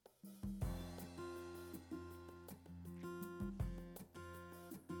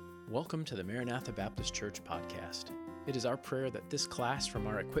Welcome to the Maranatha Baptist Church podcast. It is our prayer that this class from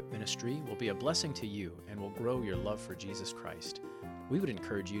our Equip ministry will be a blessing to you and will grow your love for Jesus Christ. We would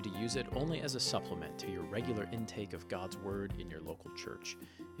encourage you to use it only as a supplement to your regular intake of God's Word in your local church.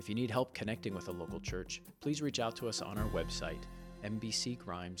 If you need help connecting with a local church, please reach out to us on our website,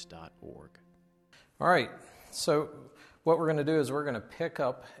 mbcgrimes.org. All right, so what we're going to do is we're going to pick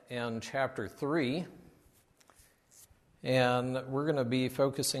up in chapter 3, and we're going to be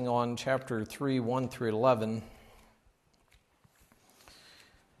focusing on chapter 3, 1 through 11.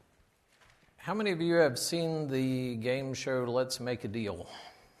 How many of you have seen the game show Let's Make a Deal?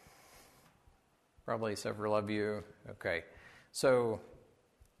 Probably several of you. Okay. So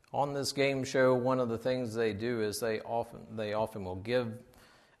on this game show, one of the things they do is they often will give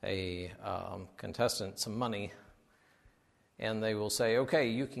a contestant some money, and they will say, okay,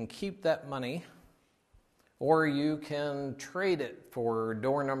 you can keep that money, or you can trade it for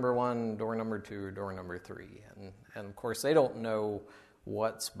door number 1, door number 2, door number 3. And of course, they don't know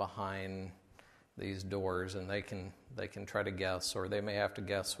what's behind these doors, and they can try to guess, or they may have to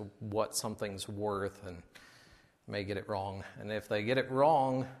guess what something's worth and may get it wrong. And if they get it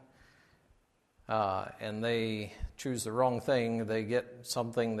wrong and they choose the wrong thing, they get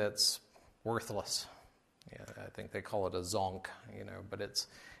something that's worthless. Yeah, I think they call it a zonk, but it's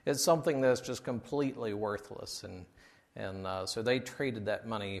something that's just completely worthless, and so they traded that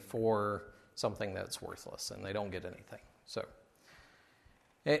money for something that's worthless, and they don't get anything. So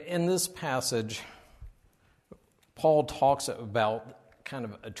in this passage, Paul talks about kind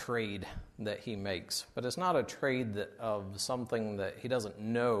of a trade that he makes, but it's not a trade of something that he doesn't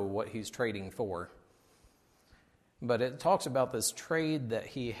know what he's trading for. But it talks about this trade that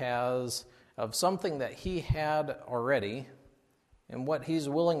he has of something that he had already and what he's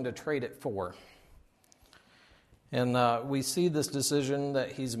willing to trade it for. And we see this decision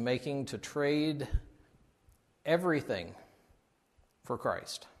that he's making to trade everything for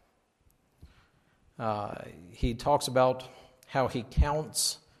Christ. He talks about how he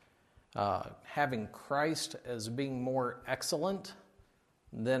counts having Christ as being more excellent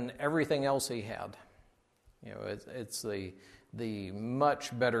than everything else he had. It's the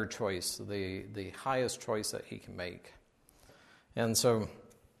much better choice, the highest choice that he can make. And so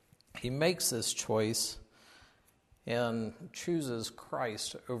he makes this choice and chooses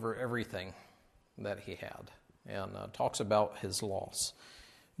Christ over everything that he had, and talks about his loss.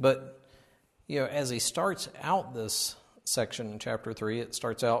 But, as he starts out this section in chapter 3, it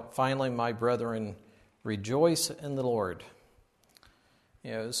starts out, "Finally, my brethren, rejoice in the Lord."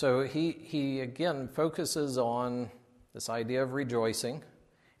 So he again focuses on this idea of rejoicing.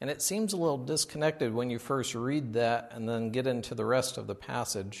 And it seems a little disconnected when you first read that and then get into the rest of the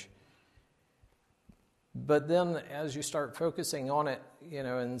passage. But then as you start focusing on it,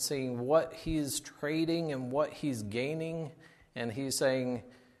 and seeing what he's trading and what he's gaining, and he's saying,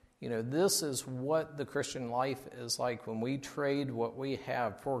 this is what the Christian life is like when we trade what we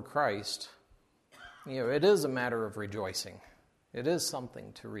have for Christ. It is a matter of rejoicing. It is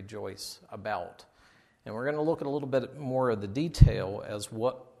something to rejoice about. And we're going to look at a little bit more of the detail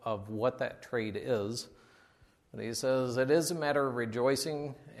of what that trade is. But he says it is a matter of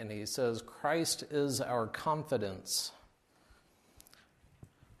rejoicing, and he says Christ is our confidence.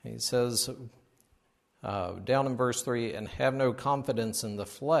 He says down in verse 3, "and have no confidence in the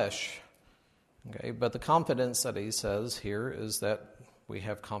flesh." Okay, but the confidence that he says here is that we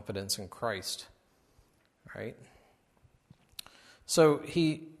have confidence in Christ. Right? So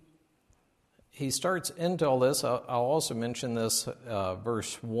he starts into all this. I'll also mention this,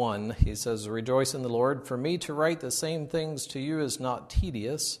 verse 1. He says, "Rejoice in the Lord. For me to write the same things to you is not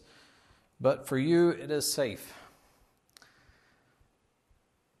tedious, but for you it is safe."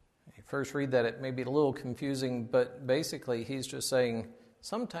 You first read that, it may be a little confusing, but basically he's just saying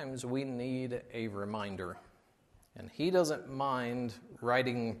sometimes we need a reminder. And he doesn't mind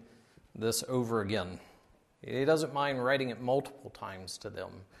writing this over again. He doesn't mind writing it multiple times to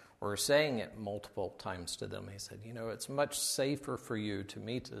them, or saying it multiple times to them. He said, it's much safer for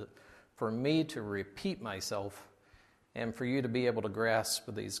me to repeat myself and for you to be able to grasp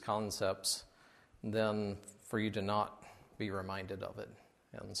these concepts than for you to not be reminded of it.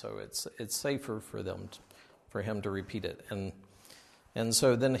 And so it's safer for him to repeat it. And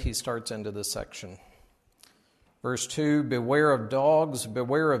so then he starts into this section. Verse 2, "Beware of dogs,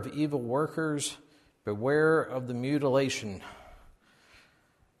 beware of evil workers, beware of the mutilation."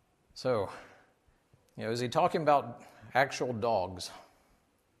 So, is he talking about actual dogs?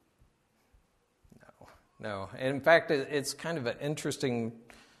 No. In fact, it's kind of an interesting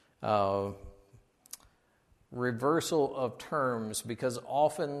reversal of terms, because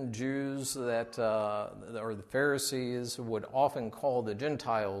often Jews that, or the Pharisees would often call the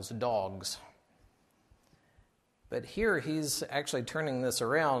Gentiles dogs. But here he's actually turning this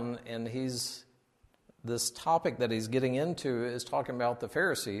around, and this topic that he's getting into is talking about the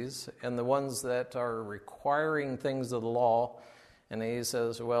Pharisees and the ones that are requiring things of the law. And he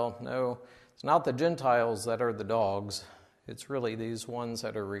says, well, no, it's not the Gentiles that are the dogs. It's really these ones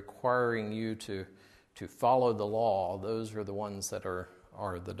that are requiring you to follow the law. Those are the ones that are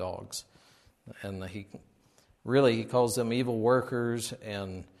the dogs. And he calls them evil workers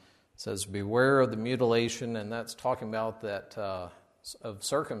and says, beware of the mutilation, and that's talking about that of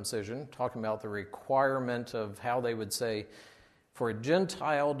circumcision, talking about the requirement of how they would say, for a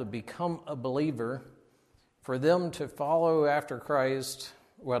Gentile to become a believer, for them to follow after Christ,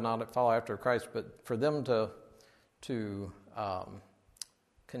 well, not follow after Christ, but for them to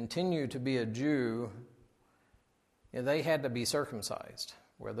continue to be a Jew, they had to be circumcised,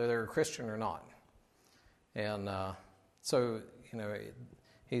 whether they're a Christian or not. And so,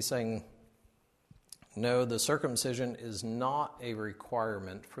 he's saying, no, the circumcision is not a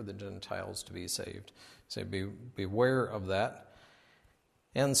requirement for the Gentiles to be saved. So beware of that.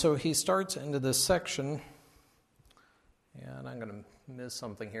 And so he starts into this section, and I'm going to miss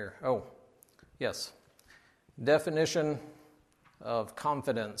something here. Oh, yes. Definition of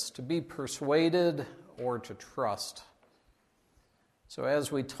confidence: to be persuaded or to trust. So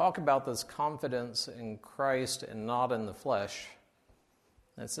as we talk about this confidence in Christ and not in the flesh,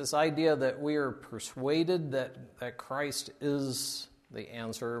 it's this idea that we are persuaded that Christ is the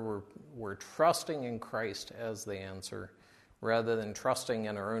answer. We're trusting in Christ as the answer, rather than trusting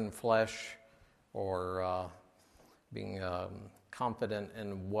in our own flesh or being confident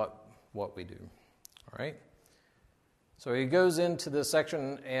in what we do. All right? So he goes into this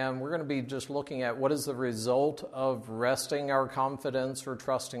section, and we're going to be just looking at what is the result of resting our confidence or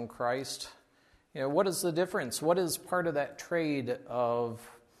trust in Christ. What is the difference? What is part of that trade of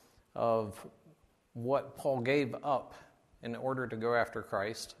what Paul gave up in order to go after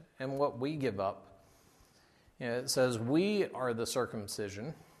Christ and what we give up? It says, we are the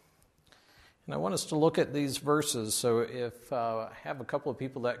circumcision. And I want us to look at these verses. So if I have a couple of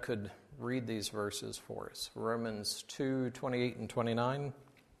people that could read these verses for us. Romans 2:28 and 29.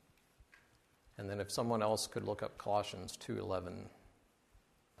 And then if someone else could look up Colossians 2:11.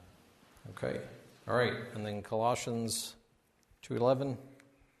 Okay. All right. And then Colossians 2:11.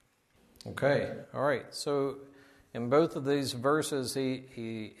 Okay. All right. So in both of these verses,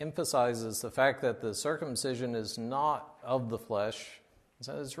 he emphasizes the fact that the circumcision is not of the flesh.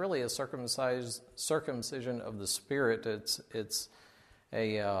 So it's really a circumcision of the Spirit. It's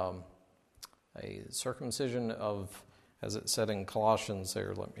a circumcision of, as it said in Colossians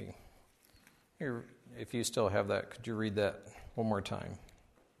there. Here, if you still have that, could you read that one more time?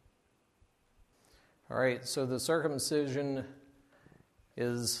 All right, so the circumcision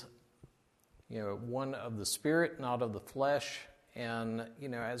is, one of the Spirit, not of the flesh. And,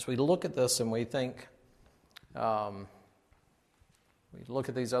 as we look at this and we think, we look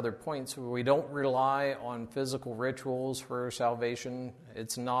at these other points, we don't rely on physical rituals for salvation.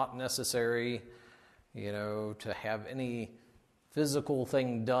 It's not necessary, to have any physical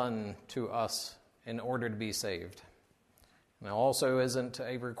thing done to us in order to be saved. And it also isn't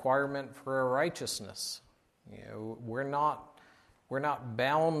a requirement for a righteousness. We're not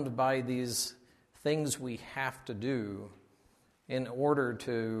bound by these things we have to do in order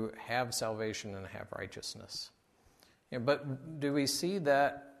to have salvation and have righteousness. But do we see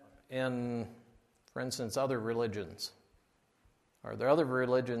that in, for instance, other religions? Are there other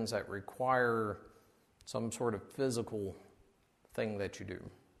religions that require some sort of physical thing that you do?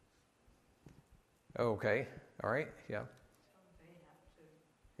 Okay, all right, yeah.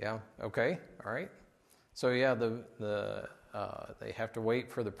 Yeah, okay, all right. So yeah, they have to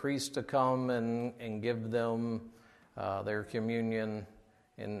wait for the priest to come and give them their communion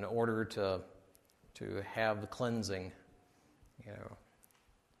in order to have the cleansing.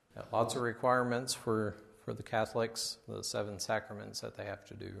 Lots of requirements for the Catholics, the 7 sacraments that they have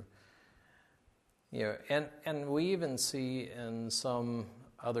to do. And we even see in some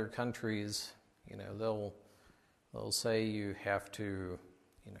other countries, they'll say you have to,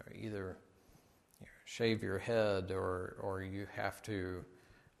 either shave your head or you have to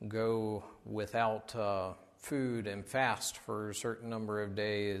go without food and fast for a certain number of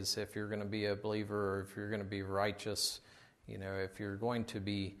days if you're going to be a believer or if you're going to be righteous. If you're going to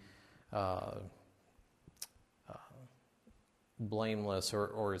be blameless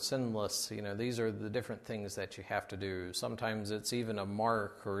or sinless, these are the different things that you have to do. Sometimes it's even a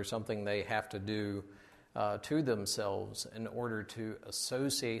mark or something they have to do to themselves in order to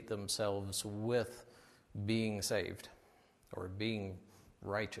associate themselves with being saved or being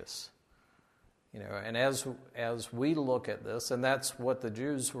righteous. And as we look at this, and that's what the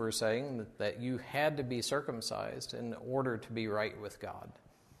Jews were saying, that you had to be circumcised in order to be right with God.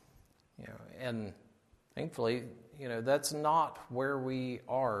 And thankfully, that's not where we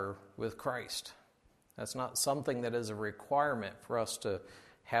are with Christ. That's not something that is a requirement for us to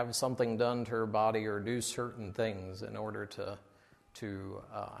have something done to our body or do certain things in order to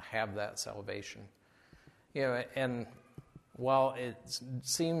have that salvation. And while it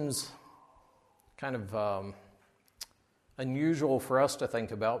seems kind of unusual for us to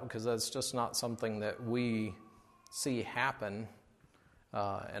think about, because that's just not something that we see happen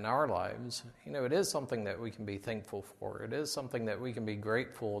in our lives, it is something that we can be thankful for. It is something that we can be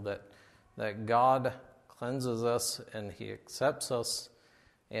grateful that God cleanses us and He accepts us,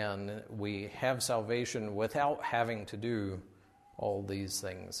 and we have salvation without having to do all these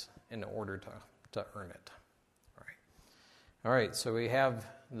things in order to earn it. All right, so we have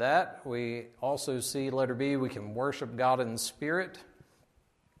that. We also see, letter B, we can worship God in spirit.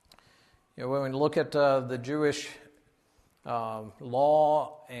 When we look at the Jewish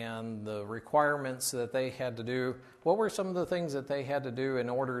law and the requirements that they had to do, what were some of the things that they had to do in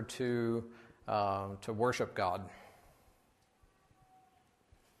order to worship God?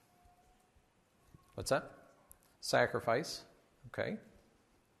 What's that? Sacrifice. Okay.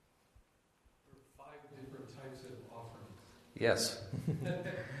 Yes.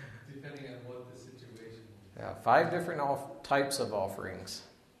 Depending on what the situation is. Yeah, 5 different types of offerings.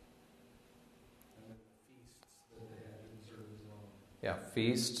 And then the feasts that they had to observe as well. Yeah,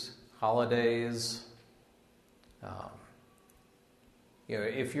 feasts, holidays.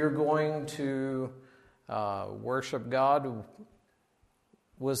 If you're going to worship God,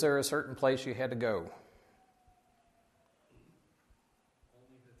 was there a certain place you had to go?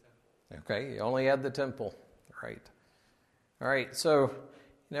 Only the temple. Okay, you only had the temple, right? All right, so,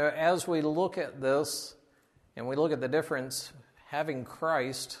 as we look at this and we look at the difference, having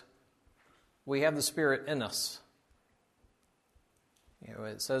Christ, we have the Spirit in us.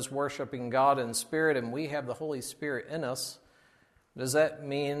 It says worshiping God in spirit, and we have the Holy Spirit in us. Does that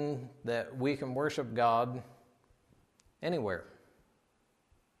mean that we can worship God anywhere?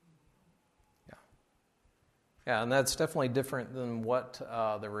 Yeah, and that's definitely different than what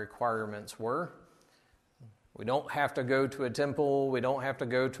the requirements were. We don't have to go to a temple. We don't have to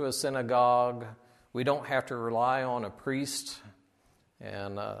go to a synagogue. We don't have to rely on a priest.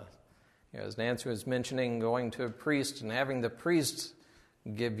 And as Nancy was mentioning, going to a priest and having the priest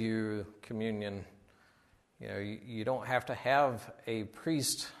give you communion, you don't have to have a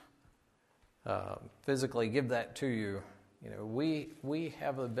priest physically give that to you. We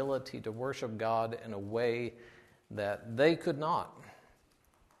have the ability to worship God in a way that they could not.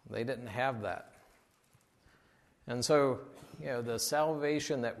 They didn't have that. And so, the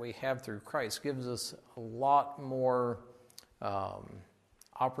salvation that we have through Christ gives us a lot more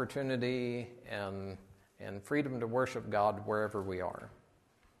opportunity and freedom to worship God wherever we are.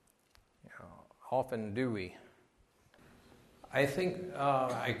 Often do we? I think,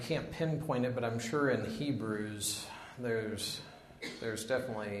 I can't pinpoint it, but I'm sure in Hebrews there's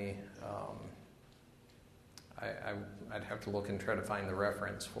definitely, I'd have to look and try to find the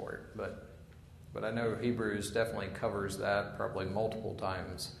reference for it, but I know Hebrews definitely covers that probably multiple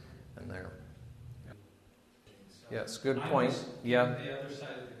times in there. Yes, good point. Yeah. The other side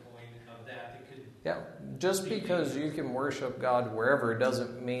of the coin of that, it could. Yeah, just because you can worship God wherever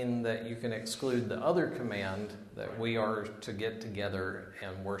doesn't mean that you can exclude the other command that we are to get together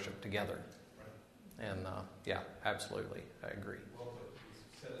and worship together. Right. And yeah, absolutely, I agree. Well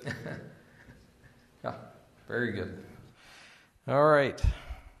put. You said it. Yeah, very good. All right.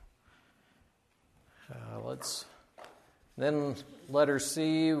 Then letter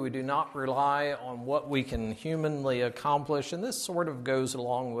C, we do not rely on what we can humanly accomplish. And this sort of goes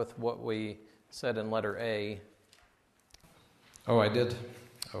along with what we said in letter A. Oh, I did?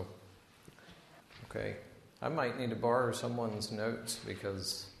 Oh, okay. I might need to borrow someone's notes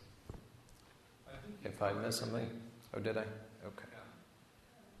because if I miss something. Oh, did I? Okay.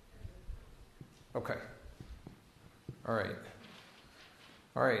 Okay. All right.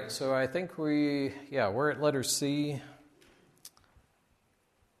 All right, so I think we're at letter C.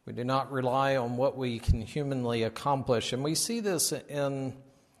 We do not rely on what we can humanly accomplish. And we see this in,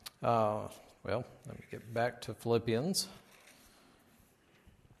 let me get back to Philippians.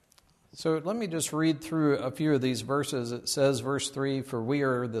 So let me just read through a few of these verses. It says, verse 3, "For we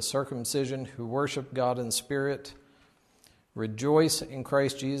are the circumcision who worship God in spirit, rejoice in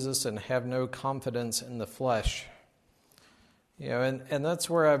Christ Jesus and have no confidence in the flesh. And that's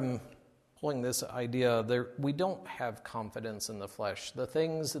where I'm pulling this idea there. We don't have confidence in the flesh. The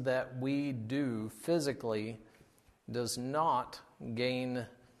things that we do physically does not gain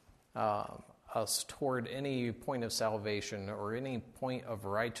us toward any point of salvation or any point of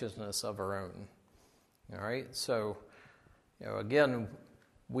righteousness of our own. All right? So, again,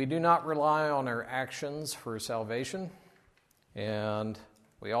 we do not rely on our actions for salvation, and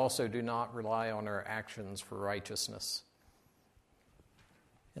we also do not rely on our actions for righteousness.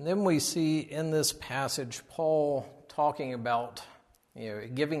 And then we see in this passage Paul talking about,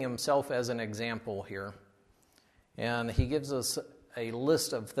 giving himself as an example here. And he gives us a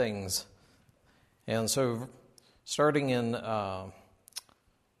list of things. And so starting in,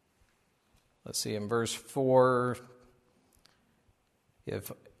 in verse 4,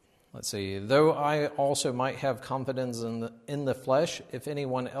 though I also might have confidence in the flesh, if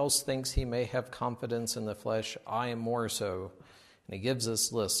anyone else thinks he may have confidence in the flesh, I am more so. And he gives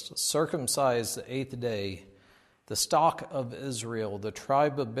this list: circumcised the 8th day, the stock of Israel, the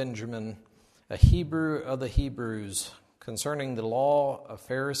tribe of Benjamin, a Hebrew of the Hebrews, concerning the law, a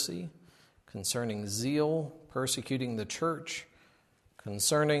Pharisee, concerning zeal, persecuting the church,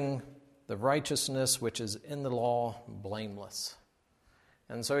 concerning the righteousness which is in the law, blameless.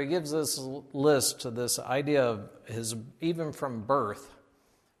 And so he gives this list to this idea of his, even from birth,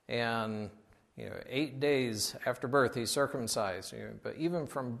 and 8 days after birth he's circumcised. But even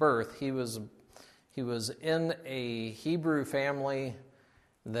from birth he was in a Hebrew family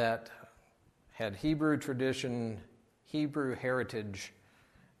that had Hebrew tradition, Hebrew heritage,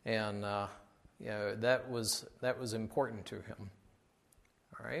 and that was important to him.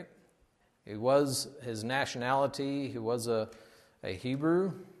 All right, his nationality. He was a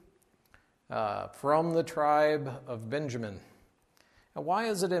Hebrew from the tribe of Benjamin. Now, why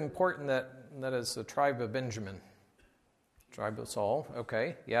is it important that it's the tribe of Benjamin? Tribe of Saul.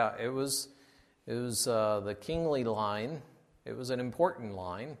 Okay, yeah, it was the kingly line. It was an important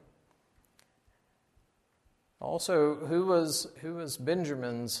line. Also, who was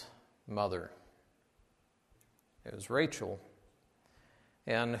Benjamin's mother? It was Rachel.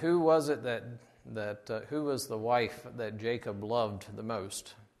 And who was it who was the wife that Jacob loved the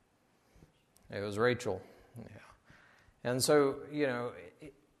most? It was Rachel. Yeah. And so,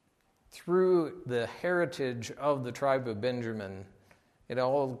 through the heritage of the tribe of Benjamin, it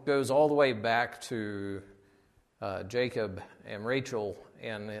all goes all the way back to Jacob and Rachel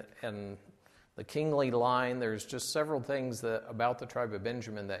and the kingly line. There's just several things about the tribe of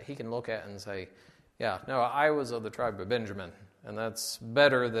Benjamin that he can look at and say, yeah, no, I was of the tribe of Benjamin, and that's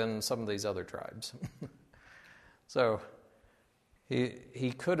better than some of these other tribes. So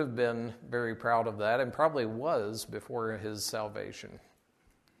he could have been very proud of that, and probably was before his salvation.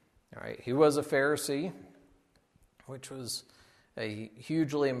 All right, he was a Pharisee, which was a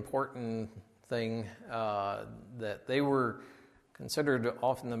hugely important thing, that they were considered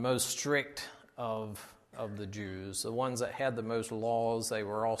often the most strict of the Jews. The ones that had the most laws, they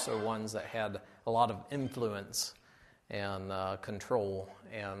were also ones that had a lot of influence and control.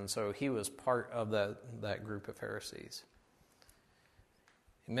 And so he was part of that group of Pharisees.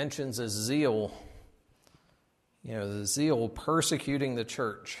 He mentions his zeal, the zeal persecuting the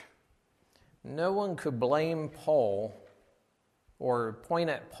church. No one could blame Paul or point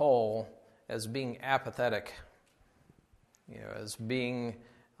at Paul as being apathetic, as being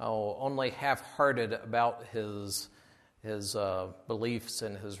only half-hearted about his beliefs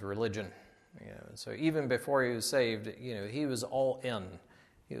and his religion. So even before he was saved, he was all in.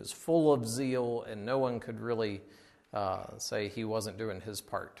 He was full of zeal, and no one could really say he wasn't doing his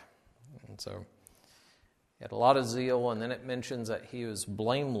part. And so he had a lot of zeal, and then it mentions that he was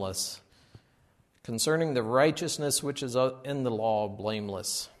blameless. Concerning the righteousness which is in the law,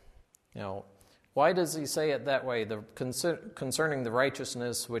 blameless. Why does he say it that way? Concerning the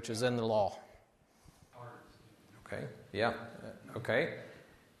righteousness which is in the law. Okay, yeah, okay.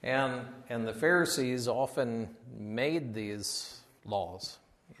 And the Pharisees often made these laws.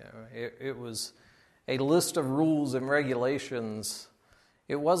 It was a list of rules and regulations.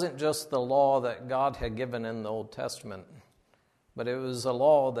 It wasn't just the law that God had given in the Old Testament, but it was a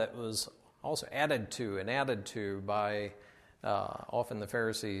law that was also added to by often the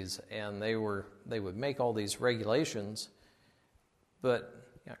Pharisees, and they would make all these regulations. But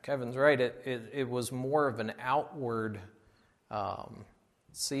Kevin's right. It was more of an outward,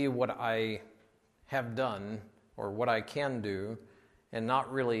 see what I have done or what I can do, and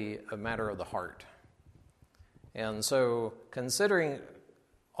not really a matter of the heart. And so, considering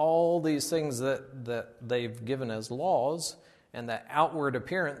all these things that they've given as laws, and the outward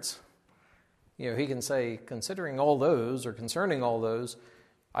appearance, he can say, considering all those, or concerning all those,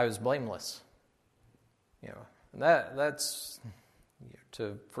 I was blameless. And that's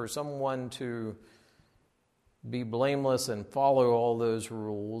for someone to be blameless and follow all those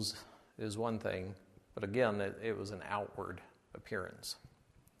rules is one thing, but again, it was an outward appearance.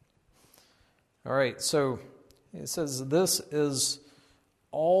 All right, so it says this is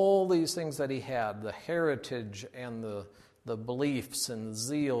all these things that he had, the heritage and the beliefs and the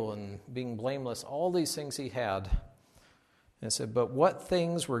zeal and being blameless, all these things he had. And it said, but what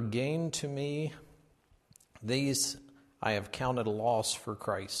things were gained to me, these I have counted a loss for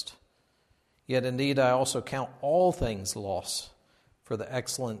Christ. Yet indeed I also count all things loss for the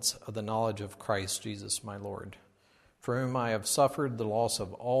excellence of the knowledge of Christ Jesus my Lord, for whom I have suffered the loss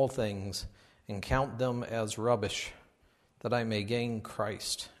of all things, and count them as rubbish, that I may gain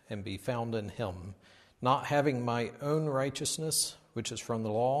Christ and be found in him, not having my own righteousness, which is from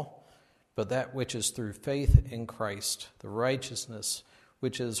the law, but that which is through faith in Christ, the righteousness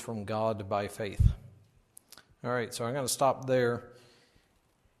which is from God by faith. All right, so I'm going to stop there.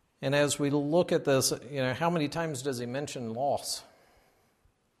 And as we look at this, how many times does he mention loss?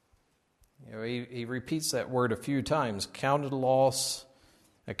 He repeats that word a few times. Counted loss,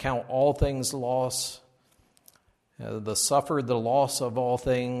 account all things loss, the suffered the loss of all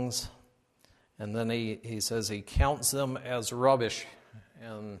things, and then he says he counts them as rubbish.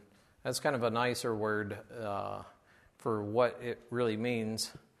 And that's kind of a nicer word for what it really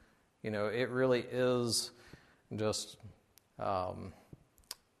means. It really is just, I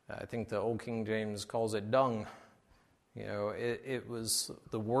think the Old King James calls it dung. It was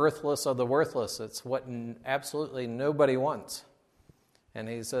the worthless of the worthless. It's what absolutely nobody wants. And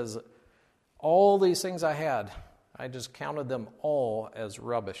he says, all these things I had, I just counted them all as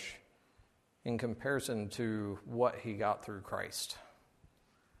rubbish in comparison to what he got through Christ.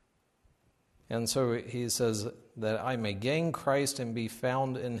 And so he says that I may gain Christ and be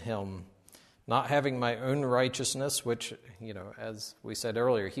found in him, not having my own righteousness, which, as we said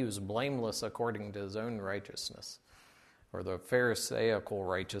earlier, he was blameless according to his own righteousness, or the Pharisaical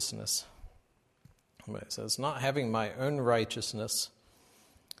righteousness. But it says, not having my own righteousness,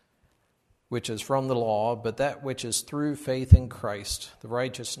 which is from the law, but that which is through faith in Christ, the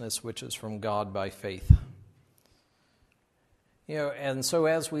righteousness which is from God by faith. And so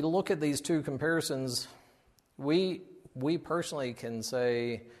as we look at these two comparisons, we personally can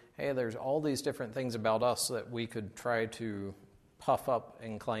say, hey, there's all these different things about us that we could try to puff up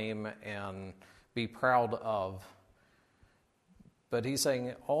and claim and be proud of. But he's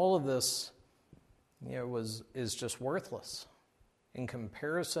saying all of this, is just worthless in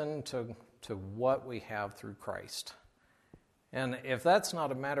comparison to what we have through Christ. And if that's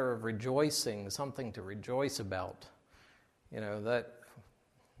not a matter of rejoicing, something to rejoice about, that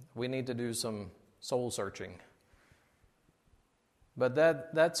we need to do some soul searching. But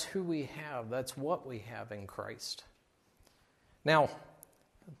that's who we have. That's what we have in Christ. Now,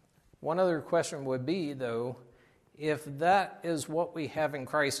 one other question would be, though, if that is what we have in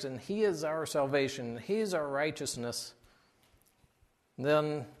Christ and he is our salvation, he is our righteousness,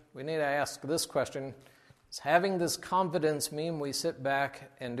 then we need to ask this question: does having this confidence mean we sit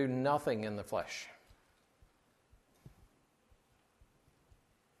back and do nothing in the flesh?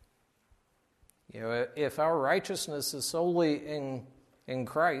 If our righteousness is solely in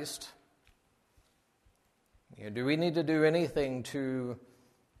Christ, do we need to do anything to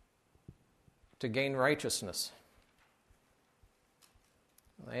gain righteousness?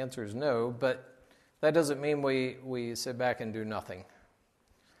 The answer is no, but that doesn't mean we sit back and do nothing.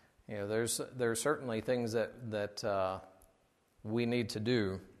 There's certainly things that we need to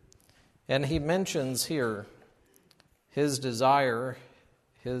do. And he mentions here his desire,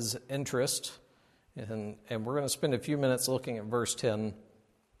 his interest, and we're going to spend a few minutes looking at verse 10,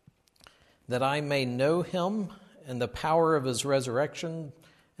 that I may know him and the power of his resurrection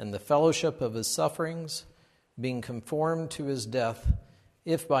and the fellowship of his sufferings, being conformed to his death,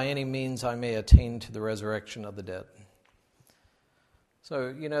 if by any means I may attain to the resurrection of the dead.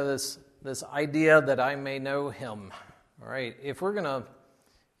 So, this idea that I may know him, all right, if we're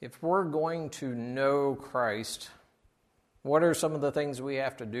going to know Christ, what are some of the things we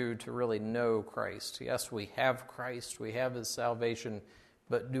have to do to really know Christ? Yes, we have Christ, we have his salvation,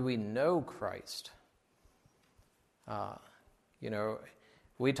 but do we know Christ?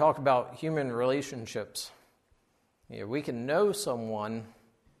 We talk about human relationships. We can know someone,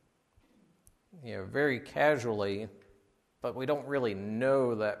 very casually, but we don't really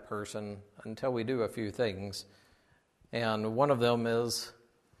know that person until we do a few things. And one of them is,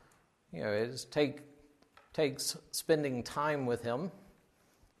 take takes spending time with him.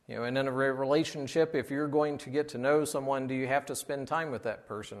 And in a relationship, if you're going to get to know someone, do you have to spend time with that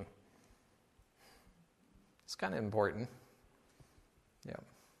person? It's kind of important. Yeah.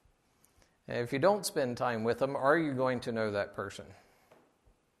 And if you don't spend time with them, are you going to know that person?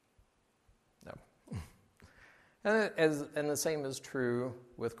 No. And the same is true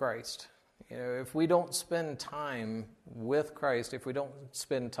with Christ. If we don't spend time with Christ, if we don't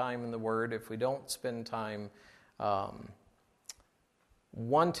spend time in the Word, if we don't spend time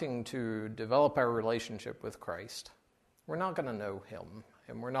wanting to develop our relationship with Christ, we're not going to know Him,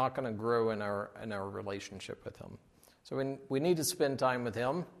 and we're not going to grow in our relationship with Him. So we need to spend time with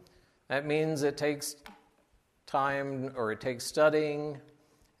Him. That means it takes time, or it takes studying,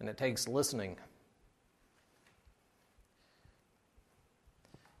 and it takes listening.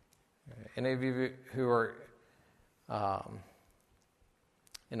 Any of you who are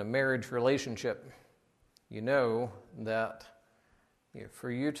in a marriage relationship, you know that for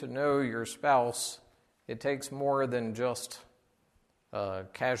you to know your spouse, it takes more than just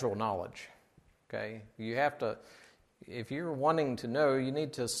casual knowledge. Okay? You have to, if you're wanting to know, you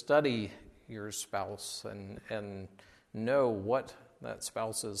need to study your spouse and know what that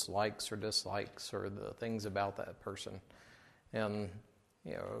spouse's likes or dislikes or the things about that person. And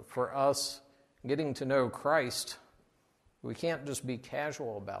for us, getting to know Christ, we can't just be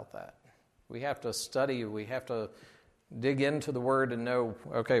casual about that. We have to study. We have to dig into the Word and know,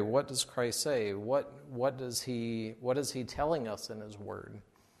 okay, what does Christ say? What is He telling us in His Word?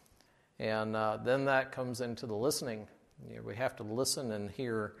 And then that comes into the listening. We have to listen and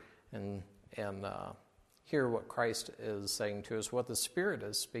hear and hear what Christ is saying to us, what the Spirit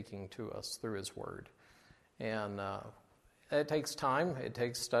is speaking to us through His Word. And it takes time, it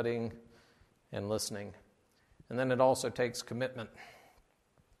takes studying and listening. And then it also takes commitment.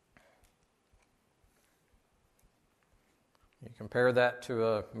 You compare that to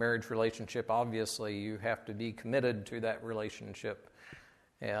a marriage relationship, obviously you have to be committed to that relationship.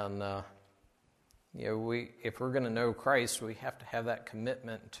 And if we're going to know Christ, we have to have that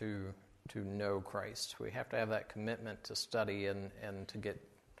commitment to know Christ. We have to have that commitment to study and to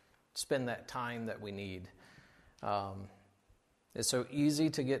spend that time that we need. It's so easy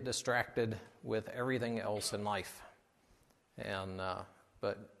to get distracted with everything else in life, and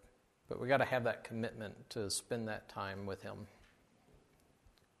but we got to have that commitment to spend that time with Him.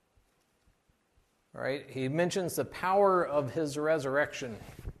 All right, he mentions the power of His resurrection.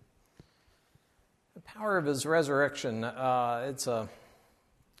 The power of His resurrection. There's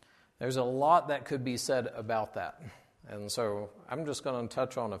a lot that could be said about that, and so I'm just going to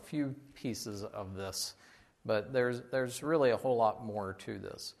touch on a few pieces of this. But there's really a whole lot more to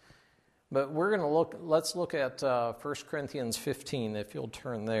this. But let's look at 1 Corinthians 15, if you'll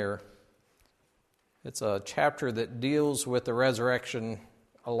turn there. It's a chapter that deals with the resurrection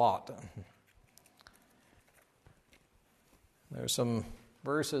a lot. There's some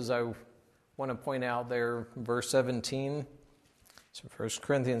verses I want to point out there. Verse 17. So 1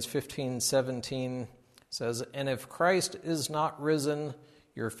 Corinthians 15:17 says, "And if Christ is not risen,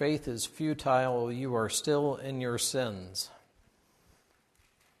 your faith is futile, you are still in your sins."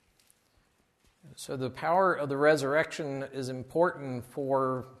 So the power of the resurrection is important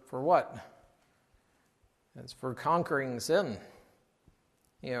for what? It's for conquering sin.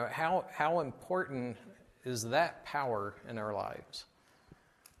 How important is that power in our lives?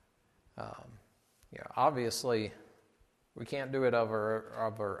 Obviously, we can't do it of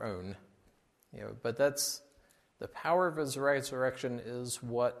our own. But that's the power of His resurrection is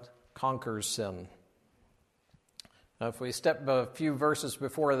what conquers sin. Now, if we step a few verses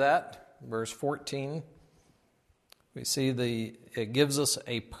before that, verse 14, we see it gives us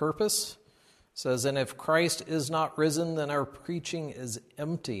a purpose. It says, "And if Christ is not risen, then our preaching is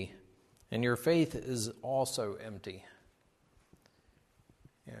empty, and your faith is also empty."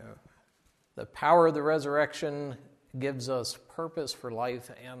 The power of the resurrection gives us purpose for life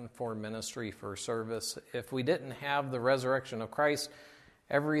and for ministry, for service. If we didn't have the resurrection of Christ,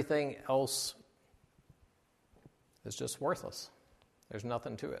 everything else is just worthless. There's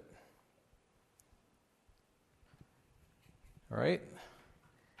nothing to it. All right?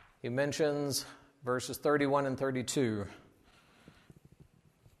 He mentions verses 31 and 32. It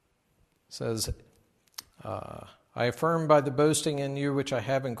says, "I affirm by the boasting in you which I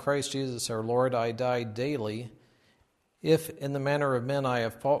have in Christ Jesus our Lord, I die daily. If in the manner of men I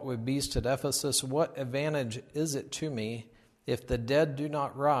have fought with beasts at Ephesus, what advantage is it to me? If the dead do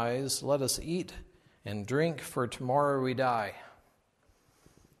not rise, let us eat and drink, for tomorrow we die."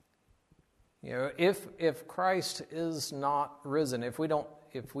 If Christ is not risen, if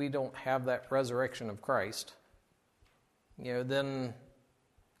don't have that resurrection of Christ, then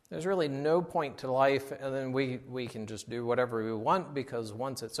there's really no point to life, and then we can just do whatever we want, because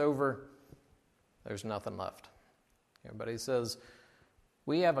once it's over, there's nothing left. But he says,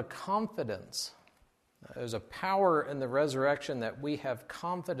 we have a confidence. There's a power in the resurrection that we have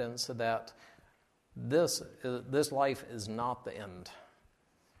confidence that this life is not the end.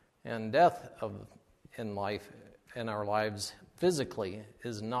 And death in our lives physically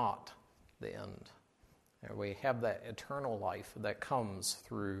is not the end. We have that eternal life that comes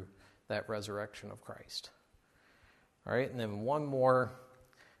through that resurrection of Christ. All right, and then one more.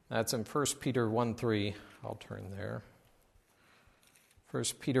 That's in 1 Peter 1:3. I'll turn there.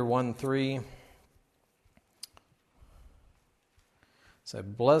 1 Peter 1:3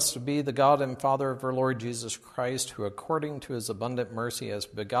 said, "Blessed be the God and Father of our Lord Jesus Christ, who according to his abundant mercy has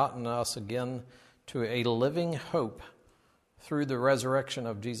begotten us again to a living hope through the resurrection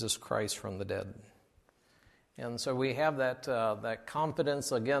of Jesus Christ from the dead." And so we have that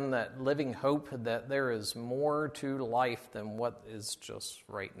confidence, again, that living hope that there is more to life than what is just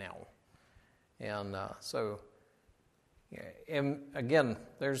right now. And and again,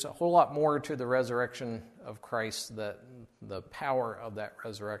 there's a whole lot more to the resurrection of Christ, that the power of that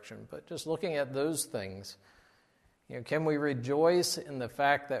resurrection. But just looking at those things, can we rejoice in the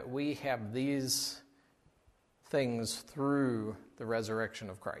fact that we have these things through the resurrection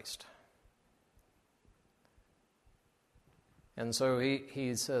of Christ? And so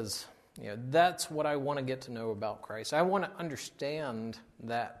he says, that's what I want to get to know about Christ. I want to understand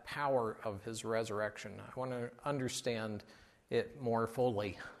that power of his resurrection. I want to understand it more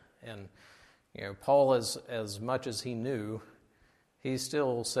fully. And Paul, as much as he knew, he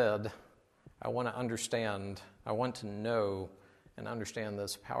still said, I want to know and understand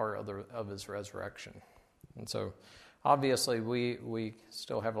this power of his resurrection. And so obviously we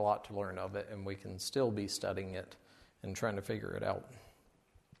still have a lot to learn of it, and we can still be studying it and trying to figure it out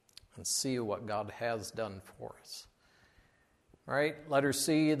and see what God has done for us. All right, letter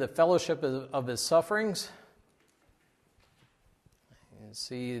C, the fellowship of his sufferings. You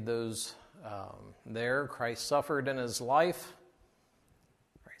see those there. Christ suffered in his life.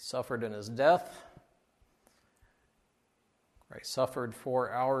 Christ suffered in his death. Christ suffered for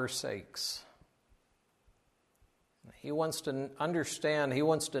our sakes. He wants to understand, he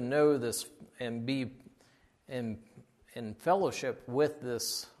wants to know this and be in fellowship with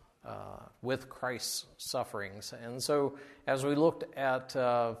this, with Christ's sufferings. And so, as we looked at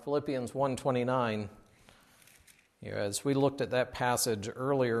Philippians 1:29, as we looked at that passage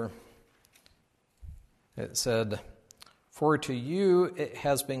earlier, it said, "For to you it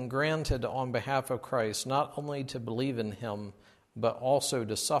has been granted on behalf of Christ not only to believe in him, but also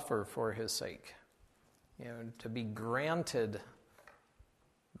to suffer for his sake." To be granted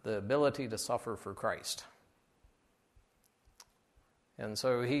the ability to suffer for Christ. And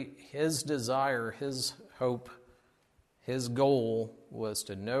so his desire, his hope, his goal was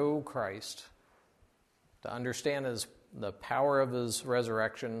to know Christ, to understand the power of his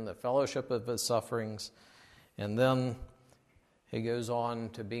resurrection, the fellowship of his sufferings, and then he goes on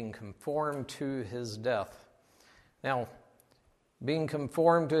to being conformed to his death. Now, being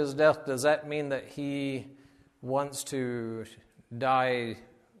conformed to his death, does that mean that he wants to die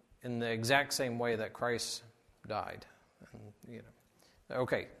in the exact same way that Christ died?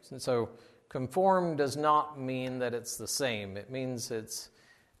 Okay, so conform does not mean that it's the same. It means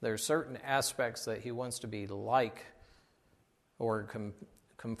there's certain aspects that he wants to be like or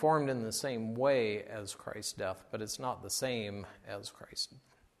conformed in the same way as Christ's death, but it's not the same as Christ.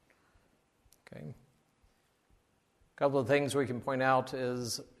 Okay. A couple of things we can point out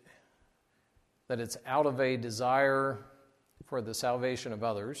is that it's out of a desire for the salvation of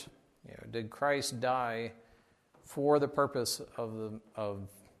others. Did Christ die for the purpose of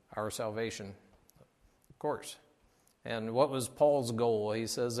our salvation? Of course. And what was Paul's goal? He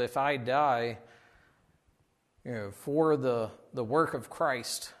says, if I die, for the work of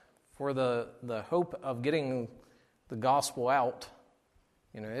Christ, for the hope of getting the gospel out,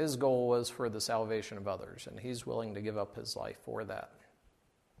 his goal was for the salvation of others, and he's willing to give up his life for that.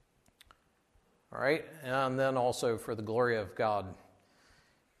 All right, and then also for the glory of God.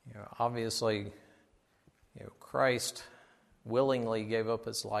 Obviously, Christ willingly gave up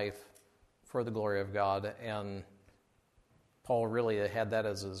his life for the glory of God, and Paul really had that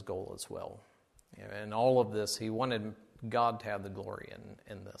as his goal as well. In all of this, he wanted God to have the glory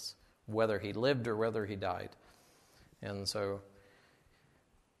in this, whether he lived or whether he died. And so,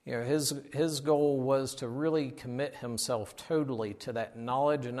 his goal was to really commit himself totally to that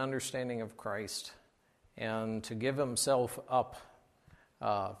knowledge and understanding of Christ, and to give himself up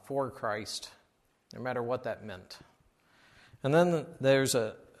for Christ, no matter what that meant. And then there's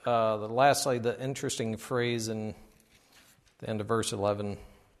lastly, the interesting phrase in the end of verse 11,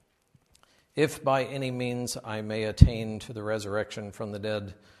 if by any means I may attain to the resurrection from the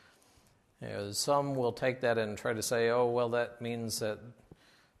dead. Some will take that and try to say, oh, well, that means that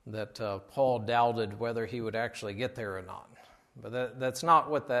Paul doubted whether he would actually get there or not. But that's not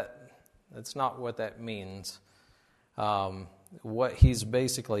what that means. What he's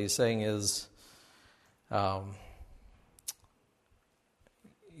basically saying is,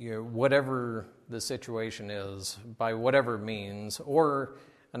 whatever the situation is, by whatever means, or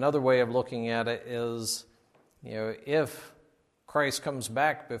another way of looking at it is, if Christ comes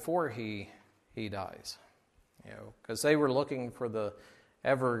back before he dies, because they were looking for the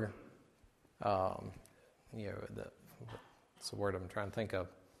ever, what's the word I'm trying to think of,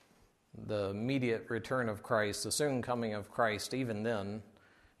 the immediate return of Christ, the soon coming of Christ, even then.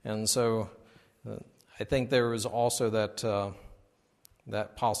 And so I think there was also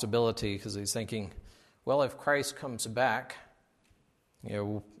that possibility, because he's thinking, well, if Christ comes back,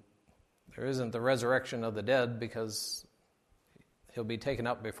 there isn't the resurrection of the dead because he'll be taken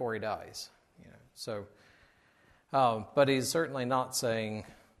up before he dies. So, but he's certainly not saying,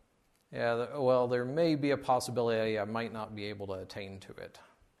 well, there may be a possibility I might not be able to attain to it.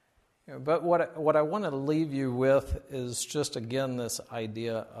 But what I want to leave you with is just, again, this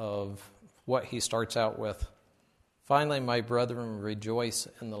idea of what he starts out with. Finally, my brethren, rejoice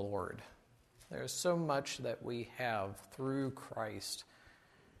in the Lord. There's so much that we have through Christ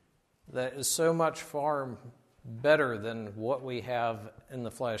that is so much far better than what we have in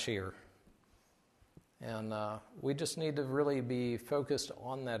the flesh here. And we just need to really be focused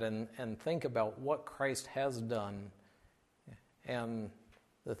on that and think about what Christ has done and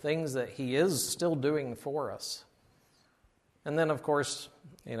the things that he is still doing for us. And then, of course,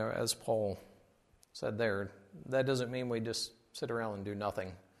 as Paul said there, that doesn't mean we just sit around and do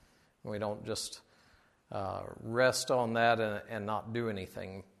nothing. We don't just rest on that and not do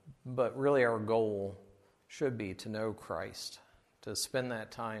anything. But really our goal should be to know Christ, to spend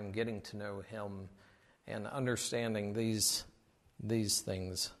that time getting to know him and understanding these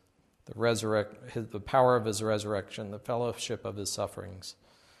things, the power of his resurrection, the fellowship of his sufferings.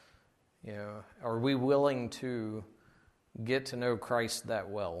 Are we willing to get to know Christ that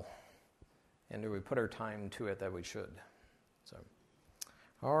well? And do we put our time to it that we should? So,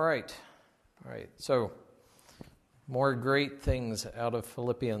 all right. So, more great things out of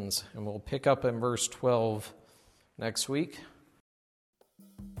Philippians, and we'll pick up in verse 12 next week.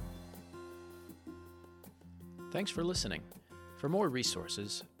 Thanks for listening. For more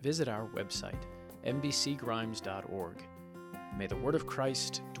resources, visit our website, mbcgrimes.org. May the word of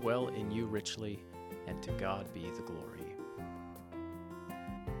Christ dwell in you richly, and to God be the glory.